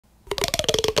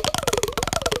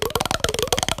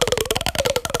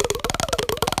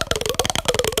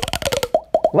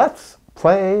Let's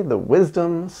play the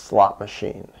wisdom slot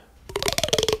machine.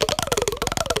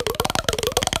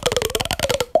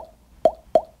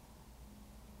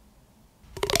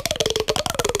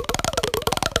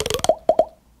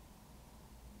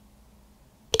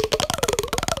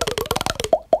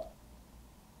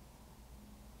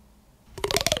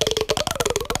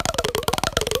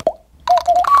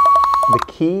 The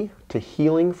key to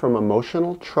healing from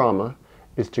emotional trauma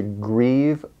is to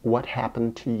grieve what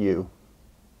happened to you.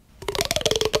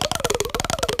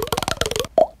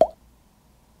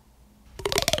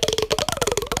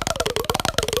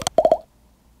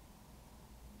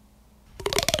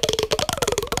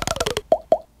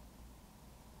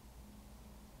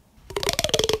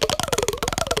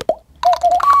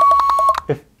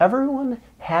 If everyone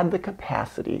had the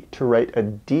capacity to write a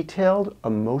detailed,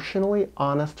 emotionally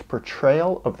honest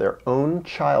portrayal of their own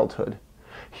childhood,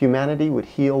 humanity would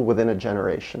heal within a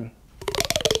generation.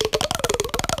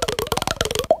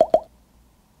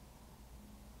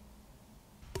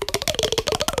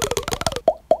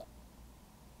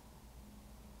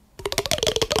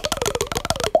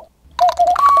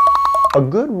 A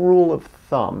good rule of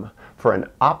thumb for an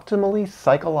optimally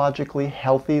psychologically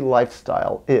healthy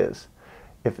lifestyle is,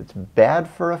 if it's bad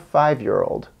for a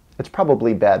 5-year-old, it's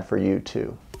probably bad for you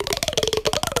too.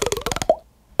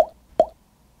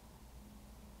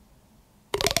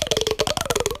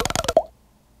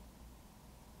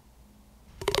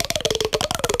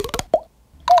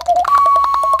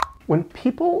 When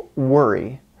people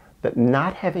worry that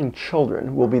not having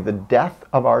children will be the death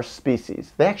of our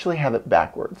species, they actually have it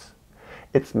backwards.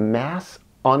 It's mass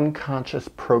unconscious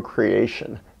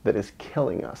procreation that is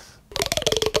killing us.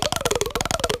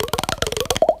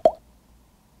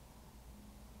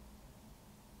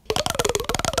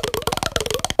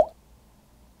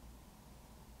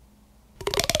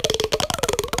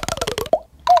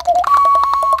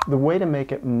 The way to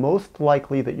make it most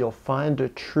likely that you'll find a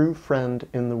true friend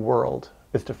in the world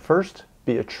is to first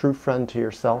be a true friend to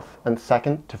yourself, and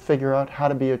second, to figure out how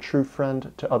to be a true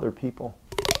friend to other people.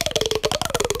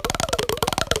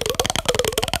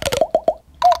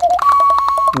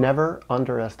 Never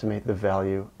underestimate the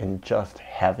value in just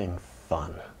having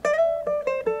fun.